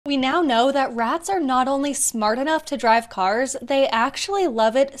We now know that rats are not only smart enough to drive cars, they actually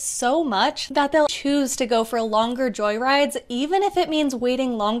love it so much that they'll choose to go for longer joyrides even if it means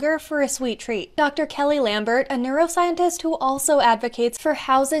waiting longer for a sweet treat. Dr. Kelly Lambert, a neuroscientist who also advocates for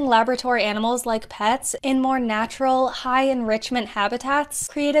housing laboratory animals like pets in more natural, high enrichment habitats,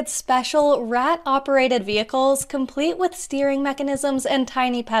 created special rat-operated vehicles complete with steering mechanisms and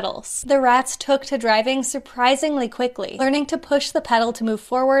tiny pedals. The rats took to driving surprisingly quickly, learning to push the pedal to move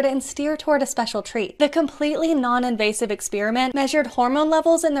forward and steer toward a special treat. The completely non-invasive experiment measured hormone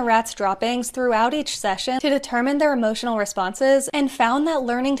levels in the rats' droppings throughout each session to determine their emotional responses and found that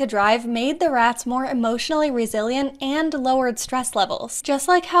learning to drive made the rats more emotionally resilient and lowered stress levels, just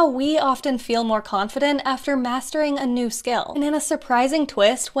like how we often feel more confident after mastering a new skill. And in a surprising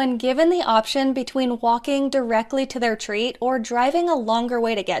twist, when given the option between walking directly to their treat or driving a longer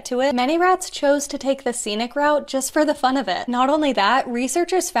way to get to it, many rats chose to take the scenic route just for the fun of it. Not only that,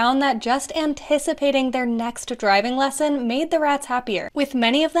 researchers found that just anticipating their next driving lesson made the rats happier, with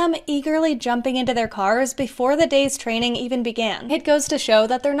many of them eagerly jumping into their cars before the day's training even began. It goes to show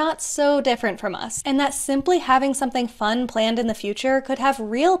that they're not so different from us, and that simply having something fun planned in the future could have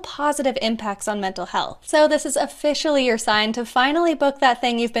real positive impacts on mental health. So this is officially your sign to finally book that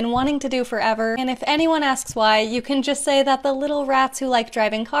thing you've been wanting to do forever, and if anyone asks why, you can just say that the little rats who like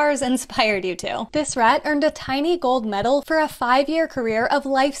driving cars inspired you to. This rat earned a tiny gold medal for a 5-year career of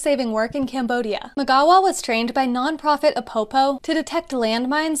life-saving work in Cambodia. Magawa was trained by nonprofit Apopo to detect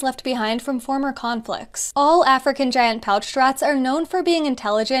landmines left behind from former conflicts. All African giant pouched rats are known for being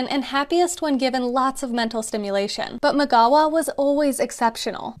intelligent and happiest when given lots of mental stimulation, but Magawa was always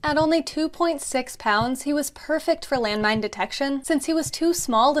exceptional. At only 2.6 pounds, he was perfect for landmine detection since he was too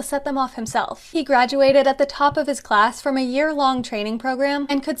small to set them off himself. He graduated at the top of his class from a year-long training program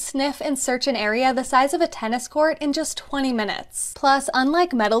and could sniff and search an area the size of a tennis court in just 20 minutes. Plus,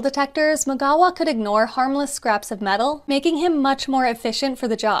 unlike metal detectors, Magawa could ignore harmless scraps of metal, making him much more efficient for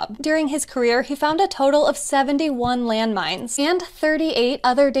the job. During his career, he found a total of 71 landmines and 38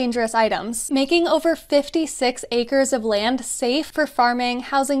 other dangerous items, making over 56 acres of land safe for farming,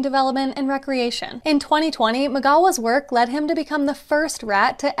 housing development, and recreation. In 2020, Magawa's work led him to become the first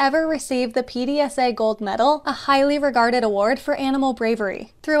rat to ever receive the PDSA Gold Medal, a highly regarded award for animal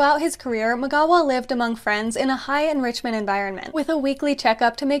bravery. Throughout his career, Magawa lived among friends in a high enrichment environment, with a weekly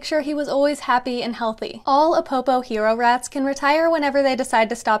checkup to make sure he was always happy and healthy. All Apopo hero rats can retire whenever they decide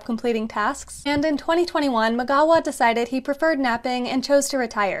to stop completing tasks, and in 2021, Magawa decided he preferred napping and chose to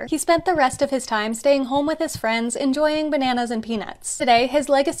retire. He spent the rest of his time staying home with his friends, enjoying bananas and peanuts. Today, his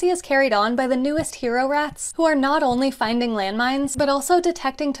legacy is carried on by the newest hero rats, who are not only finding landmines, but also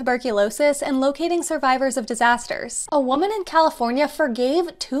detecting tuberculosis and locating survivors of disasters. A woman in California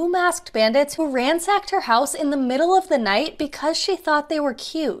forgave 2 masked bandits who ransacked her house in the middle of the night because she thought they were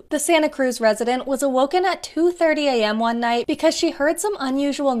cute. The Santa Cruz resident was awoken at 2:30 a.m. one night because she heard some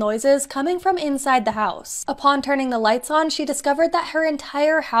unusual noises coming from inside the house. Upon turning the lights on, she discovered that her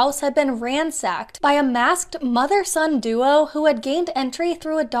entire house had been ransacked by a masked mother-son duo who had gained entry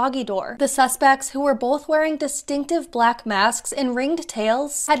through a doggy door. The suspects, who were both wearing distinctive black masks and ringed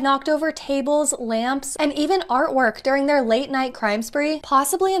tails, had knocked over tables, lamps, and even artwork during their late-night crime spree,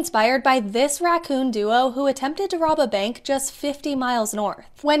 possibly inspired by this raccoon duo who attempted to rob a bank just 50 miles north.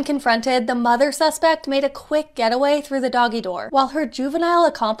 When confronted, the mother suspect made a quick getaway through the doggy door, while her juvenile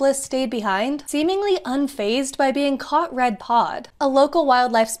accomplice stayed behind, seemingly unfazed by being caught red-pawed. A local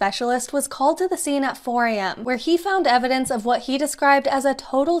wildlife specialist was called to the scene at 4 a.m., where he found evidence of what he described as a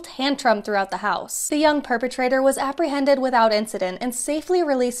total tantrum throughout the house. The young perpetrator was apprehended without incident and safely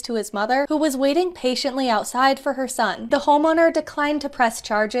released to his mother, who was waiting patiently outside for her son. The homeowner declined to press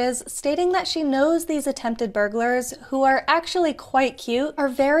charges, stating that she knows these attempted burglars, who are actually quite cute, are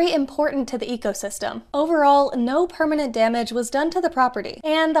very important to the ecosystem. Overall, no permanent damage was done to the property,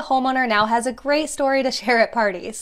 and the homeowner now has a great story to share at parties.